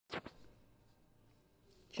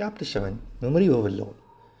Chapter 7 Memory Overload.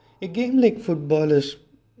 A game like football is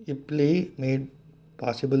a play made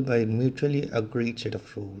possible by a mutually agreed set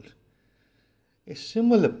of rules. A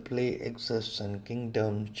similar play exists in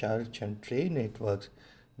kingdoms, church, and trade networks.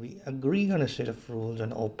 We agree on a set of rules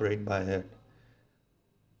and operate by it.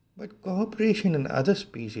 But cooperation in other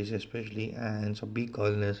species, especially ants or bee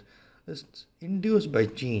colonies, is induced by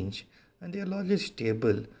genes and they are largely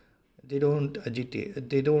stable. They don't agitate,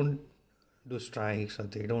 they don't do strikes or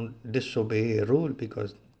they don't disobey a rule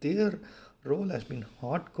because their role has been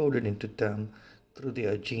hard coded into them through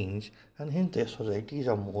their genes and hence their societies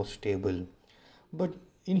are more stable. But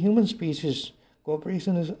in human species,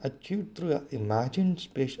 cooperation is achieved through an imagined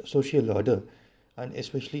social order and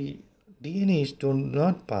especially DNAs do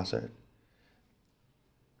not pass it.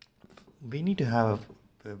 We need to have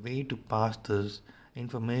a way to pass this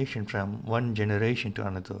information from one generation to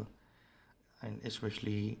another, and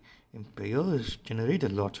especially employers generate a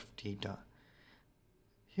lot of data.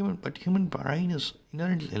 But human brain is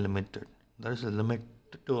inherently limited. There is a limit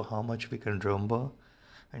to how much we can remember,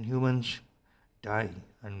 and humans die.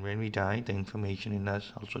 And when we die, the information in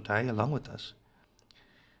us also die along with us.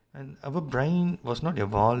 And our brain was not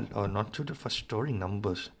evolved or not suited for storing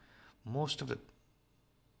numbers. Most of the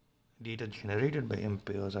data generated by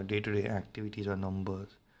employers or day-to-day activities are numbers.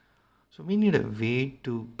 So we need a way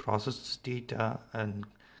to process this data and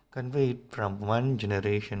convey it from one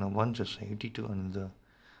generation or one society to another.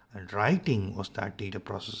 And writing was that data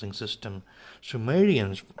processing system.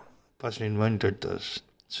 Sumerians first invented this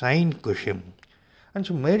sign Kushim. And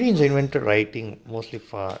Sumerians invented writing mostly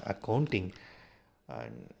for accounting.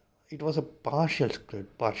 And it was a partial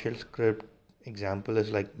script. Partial script example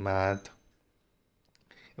is like math.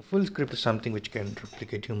 A full script is something which can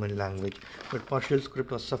replicate human language, but partial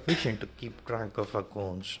script was sufficient to keep track of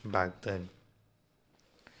accounts back then.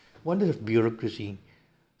 What is bureaucracy?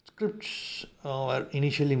 Scripts were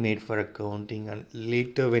initially made for accounting, and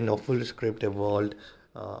later, when a full script evolved,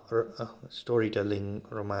 storytelling,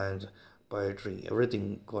 romance, poetry,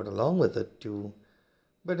 everything got along with it too.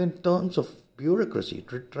 But in terms of bureaucracy,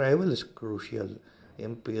 retrieval is crucial.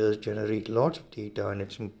 MPs generate lots of data, and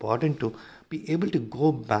it's important to be able to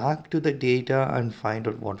go back to the data and find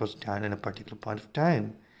out what was done in a particular point of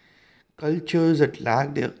time. Cultures that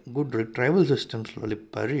lack their good retrieval systems slowly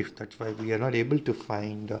perish. That's why we are not able to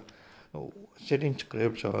find certain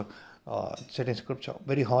scripts or certain scripts are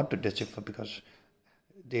very hard to decipher because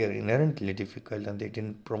they are inherently difficult and they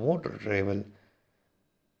didn't promote retrieval.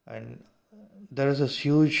 And there is a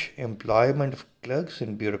huge employment of clerks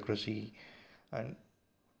in bureaucracy, and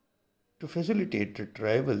to facilitate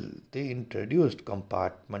retrieval, they introduced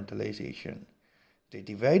compartmentalization. They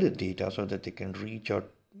divided data so that they can reach out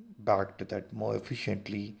back to that more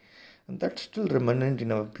efficiently. And that's still remnant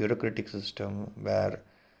in our bureaucratic system where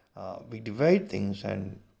we divide things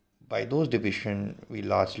and by those division we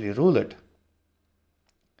largely rule it.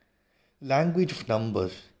 Language of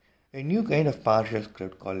numbers. A new kind of partial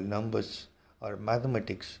script called numbers or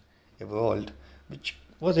mathematics evolved, which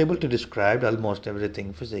was able to describe almost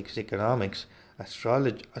everything physics, economics,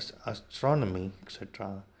 astrology, astronomy,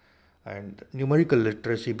 etc. And numerical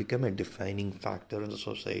literacy became a defining factor in the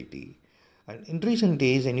society. And in recent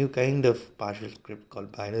days, a new kind of partial script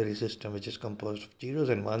called binary system, which is composed of zeros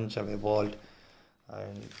and ones, have evolved,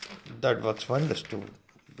 and that works wonders too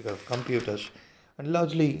because of computers. And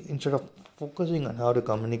largely, instead of focusing on how to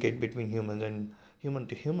communicate between humans and human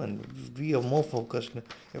to human, we are more focused,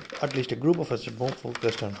 at least a group of us are more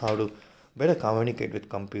focused on how to better communicate with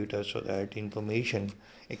computers so that information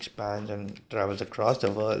expands and travels across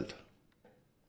the world.